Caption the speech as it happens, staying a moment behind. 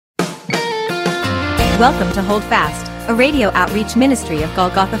Welcome to Hold Fast, a radio outreach ministry of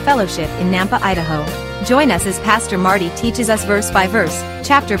Golgotha Fellowship in Nampa, Idaho. Join us as Pastor Marty teaches us verse by verse,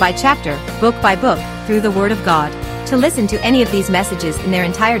 chapter by chapter, book by book, through the Word of God. To listen to any of these messages in their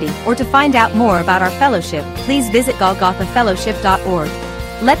entirety or to find out more about our fellowship, please visit golgothafellowship.org.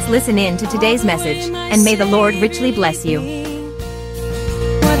 Let's listen in to today's message, and may the Lord richly bless you.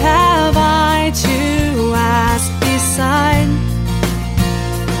 What have I to ask beside?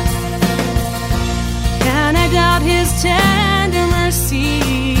 Can I doubt His tender mercy,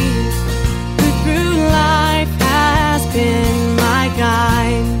 who through life has been my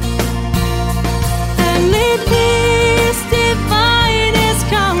guide? And may peace divine His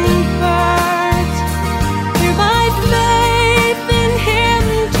comfort, through my faith in Him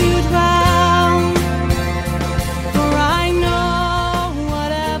to dwell. For I know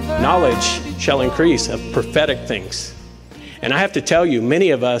whatever knowledge shall increase of prophetic things. And I have to tell you,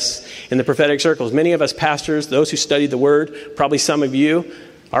 many of us in the prophetic circles, many of us pastors, those who study the Word, probably some of you,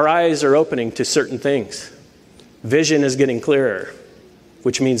 our eyes are opening to certain things. Vision is getting clearer,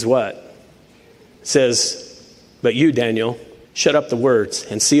 which means what? It says, but you, Daniel, shut up the words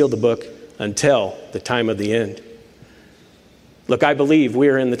and seal the book until the time of the end. Look, I believe we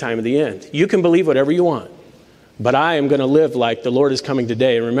are in the time of the end. You can believe whatever you want. But I am going to live like the Lord is coming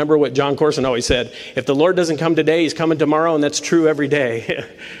today. And remember what John Corson always said, if the Lord doesn't come today, He's coming tomorrow, and that's true every day.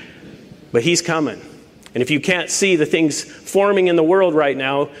 But He's coming. And if you can't see the things forming in the world right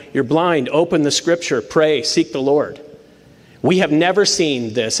now, you're blind. Open the Scripture, pray, seek the Lord. We have never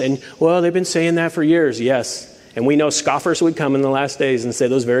seen this. And, well, they've been saying that for years. Yes. And we know scoffers would come in the last days and say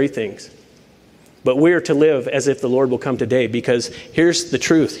those very things. But we're to live as if the Lord will come today, because here's the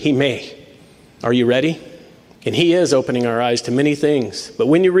truth. He may. Are you ready? And He is opening our eyes to many things. But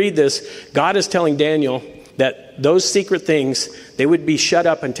when you read this, God is telling Daniel that those secret things, they would be shut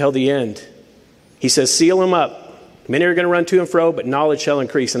up until the end. He says, seal them up. Many are going to run to and fro, but knowledge shall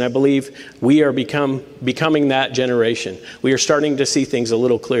increase. And I believe we are becoming that generation. We are starting to see things a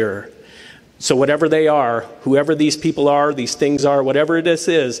little clearer. So whatever they are, whoever these people are, these things are, whatever this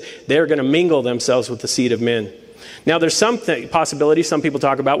is, they're going to mingle themselves with the seed of men. Now, there's some possibility some people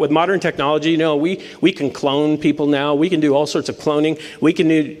talk about with modern technology. You know, we can clone people now. We can do all sorts of cloning. We can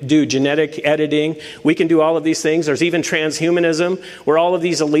do genetic editing. We can do all of these things. There's even transhumanism, where all of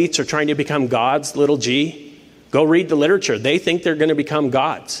these elites are trying to become gods, little g. Go read the literature. They think they're going to become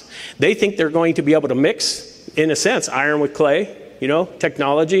gods. They think they're going to be able to mix, in a sense, iron with clay,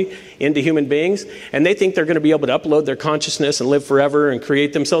 technology into human beings. And they think they're going to be able to upload their consciousness and live forever and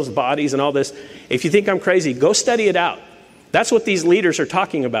create themselves bodies and all this. If you think I'm crazy, go study it out. That's what these leaders are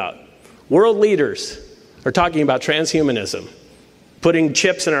talking about. World leaders are talking about transhumanism, putting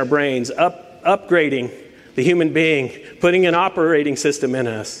chips in our brains, upgrading the human being, putting an operating system in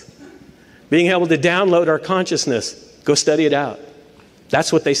us, being able to download our consciousness. Go study it out.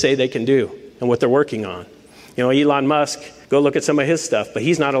 That's what they say they can do and what they're working on. Elon Musk, go look at some of his stuff, but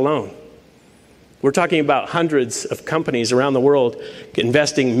he's not alone. We're talking about hundreds of companies around the world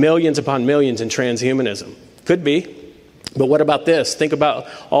investing millions upon millions in transhumanism. Could be. But what about this? Think about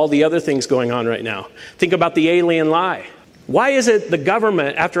all the other things going on right now. Think about the alien lie. Why is it the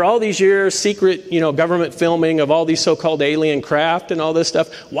government, after all these years, secret, government filming of all these so-called alien craft and all this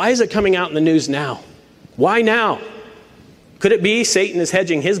stuff, why is it coming out in the news now? Why now? Could it be Satan is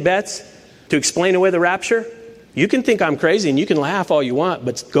hedging his bets to explain away the rapture? You can think I'm crazy and you can laugh all you want,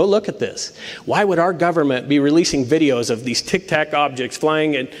 but go look at this. Why would our government be releasing videos of these tic-tac objects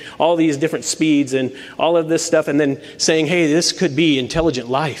flying at all these different speeds and all of this stuff, and then saying, hey, this could be intelligent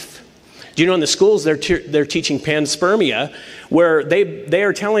life? Do you know in the schools they're teaching panspermia, where they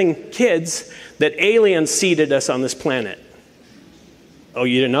are telling kids that aliens seeded us on this planet? Oh,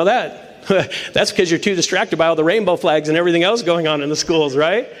 you didn't know that? That's because you're too distracted by all the rainbow flags and everything else going on in the schools,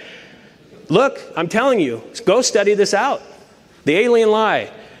 right? Look, I'm telling you, go study this out. The alien lie.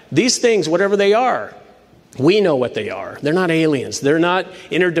 These things, whatever they are, we know what they are. They're not aliens. They're not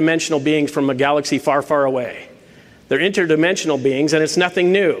interdimensional beings from a galaxy far, far away. They're interdimensional beings, and it's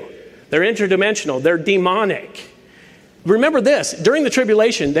nothing new. They're interdimensional. They're demonic. Remember this. During the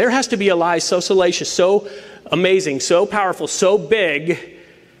tribulation, there has to be a lie so salacious, so amazing, so powerful, so big,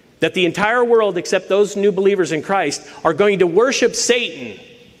 that the entire world, except those new believers in Christ, are going to worship Satan.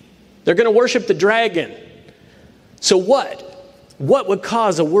 They're going to worship the dragon. So what? What would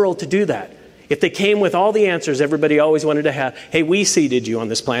cause a world to do that? If they came with all the answers everybody always wanted to have. Hey, we seeded you on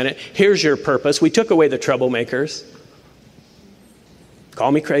this planet. Here's your purpose. We took away the troublemakers.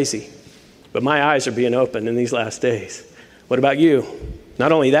 Call me crazy, but my eyes are being opened in these last days. What about you?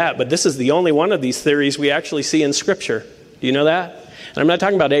 Not only that, but this is the only one of these theories we actually see in Scripture. Do you know that? And I'm not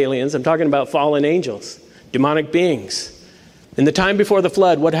talking about aliens. I'm talking about fallen angels, demonic beings. In the time before the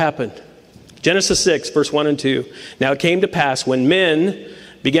flood, what happened? Genesis 6, verse 1 and 2. Now it came to pass when men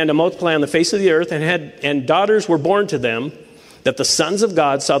began to multiply on the face of the earth and daughters were born to them, that the sons of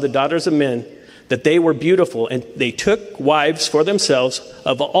God saw the daughters of men, that they were beautiful, and they took wives for themselves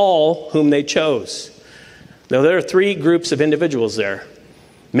of all whom they chose. Now there are three groups of individuals there.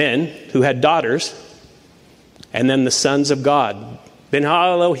 Men who had daughters, and then the sons of God. Ben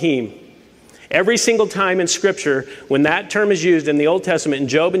Ha-Elohim. Every single time in Scripture, when that term is used in the Old Testament, in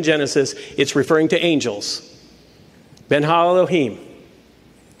Job and Genesis, it's referring to angels. Ben Ha-Elohim.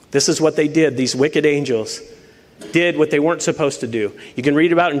 This is what they did. These wicked angels did what they weren't supposed to do. You can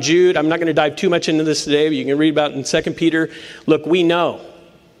read about in Jude. I'm not going to dive too much into this today, but you can read about in 2 Peter. Look, we know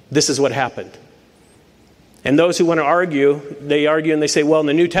this is what happened. And those who want to argue, they argue and they say, well, in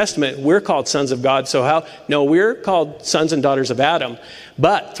the New Testament, we're called sons of God. So how? No, we're called sons and daughters of Adam.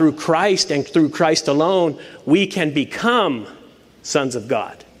 But through Christ and through Christ alone, we can become sons of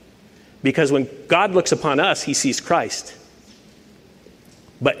God. Because when God looks upon us, he sees Christ.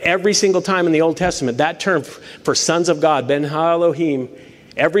 But every single time in the Old Testament, that term for sons of God, Ben Ha-Elohim,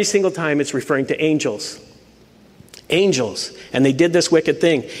 every single time it's referring to angels. Angels. And they did this wicked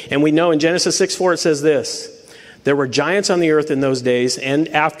thing. And we know in Genesis 6:4 it says this: there were giants on the earth in those days and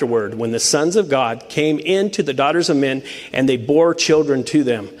afterward, when the sons of God came into the daughters of men, and they bore children to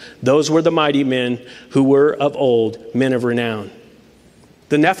them. Those were the mighty men who were of old, men of renown.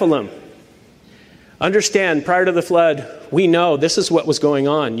 The Nephilim. Understand, prior to the flood, we know this is what was going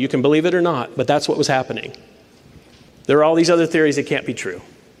on. You can believe it or not, but that's what was happening. There are all these other theories that can't be true.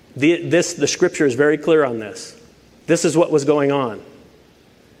 The Scripture is very clear on this. This is what was going on.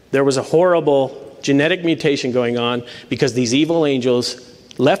 There was a horrible genetic mutation going on because these evil angels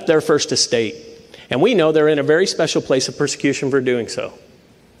left their first estate. And we know they're in a very special place of persecution for doing so.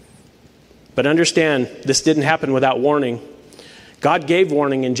 But understand, this didn't happen without warning. God gave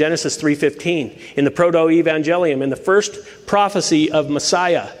warning in Genesis 3:15, in the Proto-Evangelium, in the first prophecy of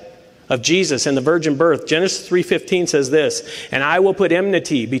Messiah, of Jesus and the virgin birth. Genesis 3:15 says this: and I will put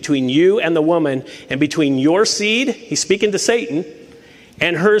enmity between you and the woman, and between your seed, he's speaking to Satan,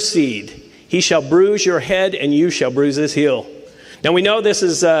 and her seed. He shall bruise your head, and you shall bruise his heel. Now we know this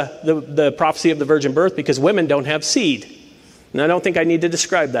is the prophecy of the virgin birth because women don't have seed. And I don't think I need to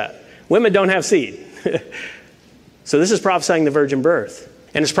describe that. Women don't have seed. So this is prophesying the virgin birth.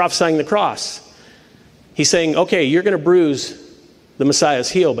 And it's prophesying the cross. He's saying, okay, you're going to bruise the Messiah's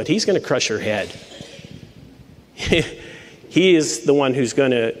heel, but he's going to crush your head. He is the one who's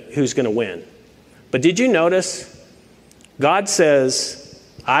going to win. But did you notice? God says,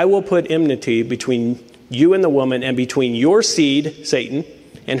 I will put enmity between you and the woman, and between your seed, Satan,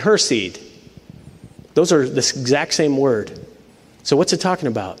 and her seed. Those are the exact same word. So what's it talking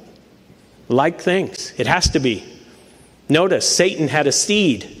about? Like things. It has to be. Notice, Satan had a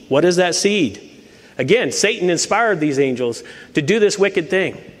seed. What is that seed? Again, Satan inspired these angels to do this wicked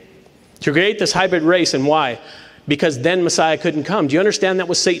thing, to create this hybrid race. And why? Because then Messiah couldn't come. Do you understand that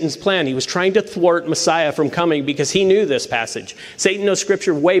was Satan's plan? He was trying to thwart Messiah from coming because he knew this passage. Satan knows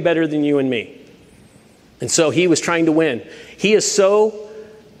Scripture way better than you and me. And so he was trying to win. He is so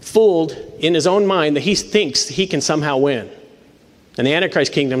fooled in his own mind that he thinks he can somehow win. And the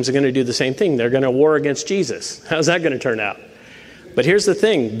Antichrist kingdoms are going to do the same thing. They're going to war against Jesus. How's that going to turn out? But here's the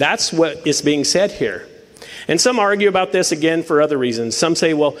thing. That's what is being said here. And some argue about this again for other reasons. Some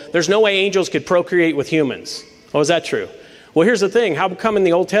say, well, there's no way angels could procreate with humans. Oh, is that true? Well, here's the thing. How come in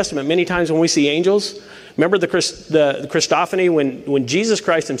the Old Testament, many times when we see angels, remember the Christophany, when Jesus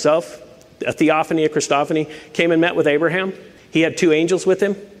Christ himself, a theophany, a Christophany, came and met with Abraham? He had two angels with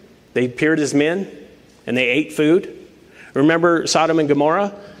him. They appeared as men, and they ate food. Remember Sodom and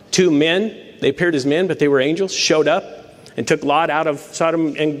Gomorrah? Two men, they appeared as men, but they were angels, showed up and took Lot out of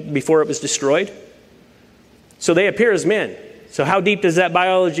Sodom and before it was destroyed. So they appear as men. So how deep does that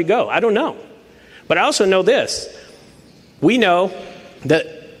biology go? I don't know. But I also know this. We know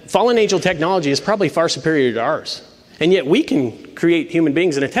that fallen angel technology is probably far superior to ours. And yet we can create human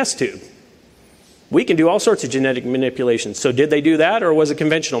beings in a test tube. We can do all sorts of genetic manipulations. So did they do that, or was it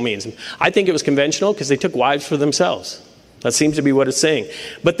conventional means? I think it was conventional because they took wives for themselves. That seems to be what it's saying.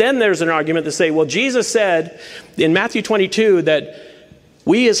 But then there's an argument to say, well, Jesus said in Matthew 22 that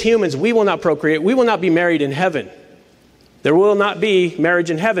we as humans, we will not procreate. We will not be married in heaven. There will not be marriage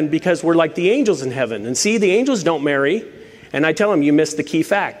in heaven because we're like the angels in heaven. And see, the angels don't marry. And I tell them, you missed the key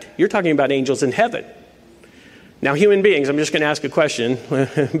fact. You're talking about angels in heaven. Now, human beings, I'm just going to ask a question.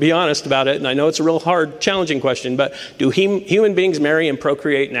 Be honest about it. And I know it's a real hard, challenging question. But do human beings marry and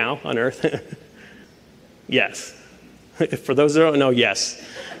procreate now on earth? Yes. For those that don't know, yes.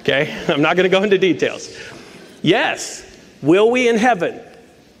 Okay? I'm not going to go into details. Yes. Will we in heaven?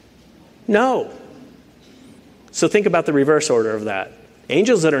 No. So think about the reverse order of that.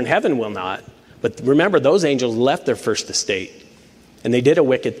 Angels that are in heaven will not. But remember, those angels left their first estate. And they did a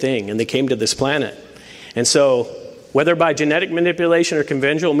wicked thing. And they came to this planet. And so, whether by genetic manipulation or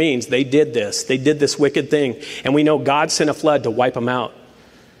conventional means, they did this. They did this wicked thing. And we know God sent a flood to wipe them out.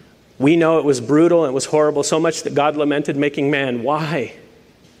 We know it was brutal and it was horrible, so much that God lamented making man. Why?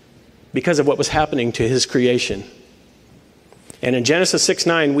 Because of what was happening to his creation. And in Genesis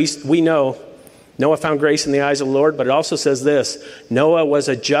 6:9, we know Noah found grace in the eyes of the Lord, but it also says this: Noah was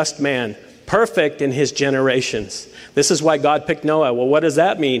a just man, perfect in his generations. This is why God picked Noah. Well, what does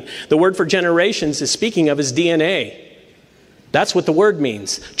that mean? The word for generations is speaking of his DNA. That's what the word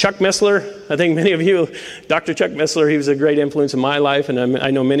means. Chuck Missler, I think many of you, Dr. Chuck Missler, he was a great influence in my life, and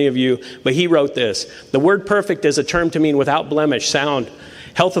I know many of you, but he wrote this: the word perfect is a term to mean without blemish, sound,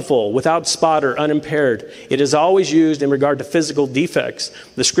 healthful, without spot or unimpaired. It is always used in regard to physical defects.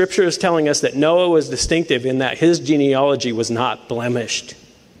 The scripture is telling us that Noah was distinctive in that his genealogy was not blemished.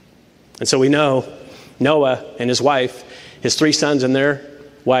 And so we know Noah and his wife, his 3 sons and their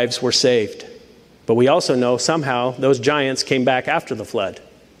wives were saved. But we also know somehow those giants came back after the flood.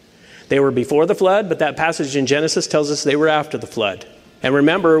 They were before the flood, but that passage in Genesis tells us they were after the flood. And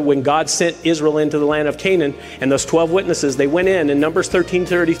remember, when God sent Israel into the land of Canaan, and those 12 witnesses, they went in Numbers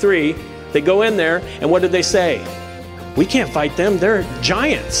 13:33, they go in there, and what did they say? We can't fight them, they're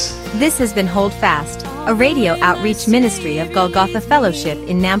giants. This has been Hold Fast, a radio outreach ministry of Golgotha Fellowship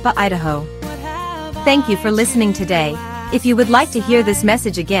in Nampa, Idaho. Thank you for listening today. If you would like to hear this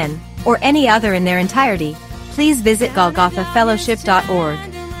message again, or any other in their entirety, please visit golgothafellowship.org.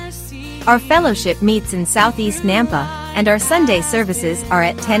 Our fellowship meets in Southeast Nampa, and our Sunday services are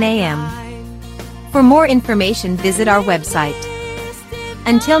at 10 a.m. For more information, visit our website.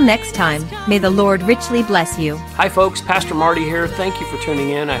 Until next time, may the Lord richly bless you. Hi folks, Pastor Marty here. Thank you for tuning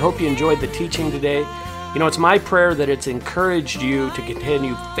in. I hope you enjoyed the teaching today. You know, it's my prayer that it's encouraged you to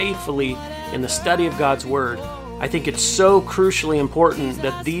continue faithfully in the study of God's Word. I think it's so crucially important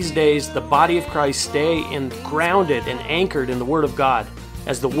that these days the body of Christ stay grounded and anchored in the Word of God,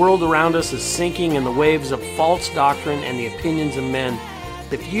 as the world around us is sinking in the waves of false doctrine and the opinions of men.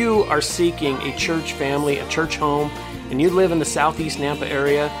 If you are seeking a church family, a church home, and you live in the Southeast Nampa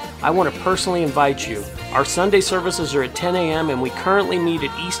area, I want to personally invite you. Our Sunday services are at 10 a.m. and we currently meet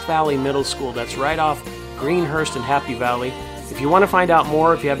at East Valley Middle School. That's right off Greenhurst and Happy Valley. If you want to find out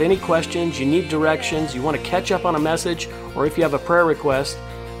more, if you have any questions, you need directions, you want to catch up on a message, or if you have a prayer request,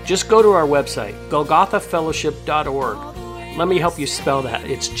 just go to our website, golgothafellowship.org. Let me help you spell that.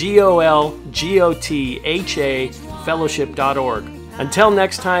 It's GOLGOTHA fellowship.org. Until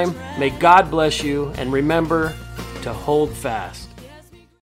next time, may God bless you, and remember to hold fast.